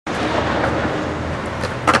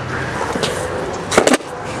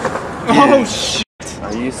Oh shit!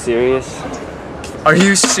 Are you serious? Are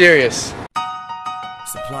you serious?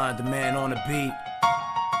 Supply and demand on the beat.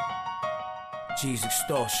 G's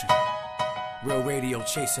Extortion. Real radio,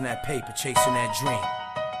 chasing that paper, chasing that dream.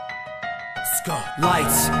 Let's go.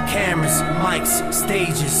 Lights, cameras, mics,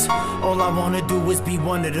 stages. All I wanna do is be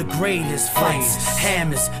one of the greatest. Fights,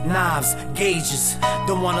 hammers, knives, gauges.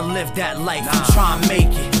 Don't wanna live that life, I'm trying to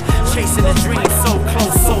make it. Chasing a dream so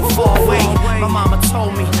close, so far away. My mama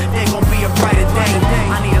told me there gon' be a brighter day.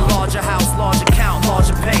 I need a larger house, larger count,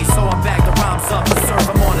 larger pay. So I back the rhymes up and serve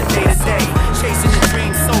them on a day-to-day. Chasing a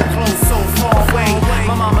dream so close, so far away.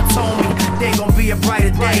 My mama told me there gon' be a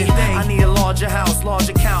brighter day. I need a larger house,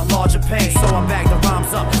 larger count, larger pay. So I back the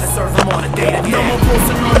rhymes up and serve them on a day-to-day. No more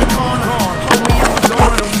posting on the corner. Hold me up, I'm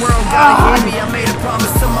going. The world gotta hear me. I made a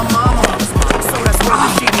promise to my mama. So that's where the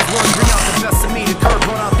sheep is worth. Bring out the best of me. The curve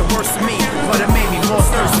brought out the worst of me. But it made me more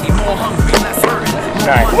thirsty, more hungry, less hurting.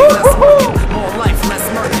 More money, less working. More life, less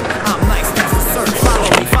murking. I'm nice, that's the search.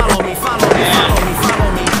 Follow me, follow me, follow me, follow me,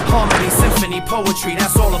 follow me. Harmony, symphony, poetry,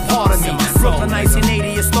 that's all a part of me. Brooklyn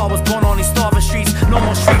 1980, a star was born on these starving streets. No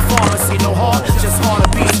more street pharmacy, no heart, just harder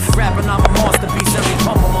beats. Rapping, I'm a masterpiece, every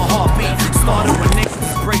pump of my heartbeat. Started with niggas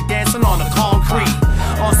breakdancing on the concrete.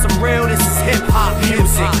 On some real, this is hip-hop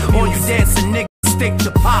music. All you dancing niggas stick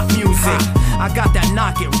to pop music. I got that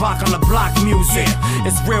knock it, rock on the block music.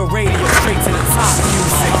 It's real radio, straight to the top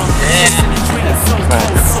music. Chasing the dream so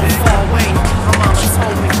close, so far away. My mama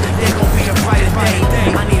told me there gon' be a brighter day.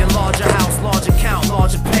 I need a larger house, larger count,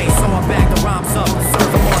 larger pay. So I back the rhymes up and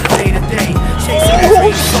serve them on a day-to-day. Chasing the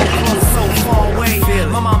dream so close, so far away.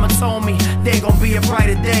 My mama told me there gon' be a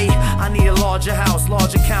brighter day. I need a larger house,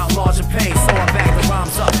 larger count, larger pay. So I back the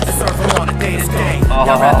rhymes up and serve them on a day-to-day.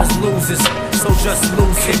 Y'all rappers losers, so just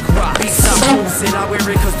lose it. Beats I lose it, I wear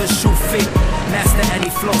it cause the shoe fit. Master any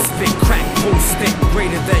flow spit, crack, bull stick.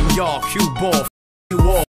 Greater than y'all, cue ball, you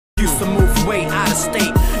all. Used to move weight out of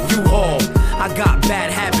state, you all. I got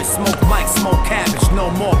bad habits, smoke mic, smoke cabbage.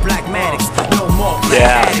 No more black matics, no more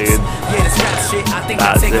crack addicts. Dude. Yeah, this rap shit, I think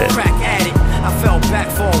I'll take a crack at it. I fell back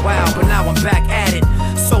for a while, but now I'm back at it.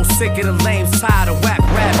 So sick of the lames, tired of whack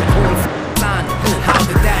rapping. Who the signed it? How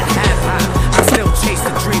did that happen? I still chase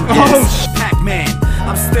the dream, yes, Pac-Man.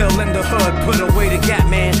 I'm still in the hood, put away the gap,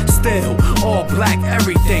 man. Still, all black,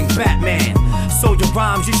 everything, Batman. So your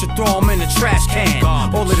rhymes, you should throw them in the trash can.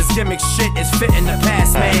 All of this gimmick shit is fitting the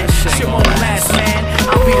past, man. Shit won't last, man.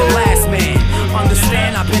 I'll be the last man.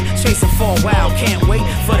 Understand, I've been chasing for a while. Can't wait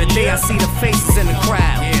for the day I see the faces in the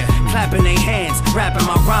crowd. Clapping their hands, rapping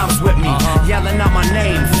my rhymes with me. Yelling out my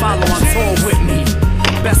name, follow on tour with me.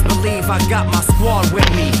 Best believe I got my squad with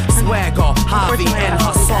me. Swagger, Javi, and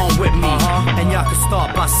Hassan with me. And y'all can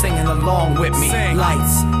start by singing along with me.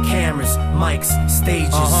 Lights, cameras, mics,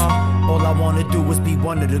 stages. All I wanna do is be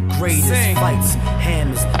one of the greatest. Fights,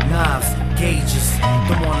 hammers, knives, gauges.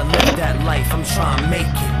 Don't wanna live that life, I'm trying to make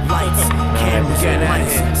it. Lights, cameras,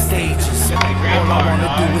 mics, stages. All I wanna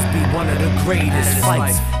do is be one of the greatest.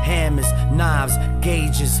 Fights, hammers, knives,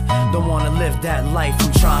 gauges. Don't wanna live that life,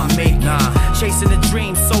 I'm trying to make it. Chasing a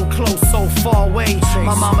dream so close, so far away.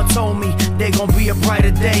 My mama told me there gon' be a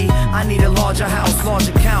brighter day. I need a larger house,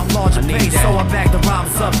 larger count, larger pay. So I back the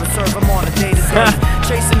rhymes up and serve them on a day-to-day.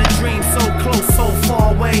 Chasing a dream so close, so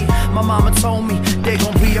far away. My mama told me there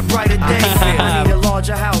gon' be a brighter day. I need a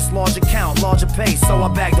larger house, larger count, larger pay. So I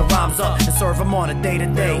back the rhymes up and serve them on a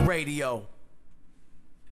day-to-day. Radio.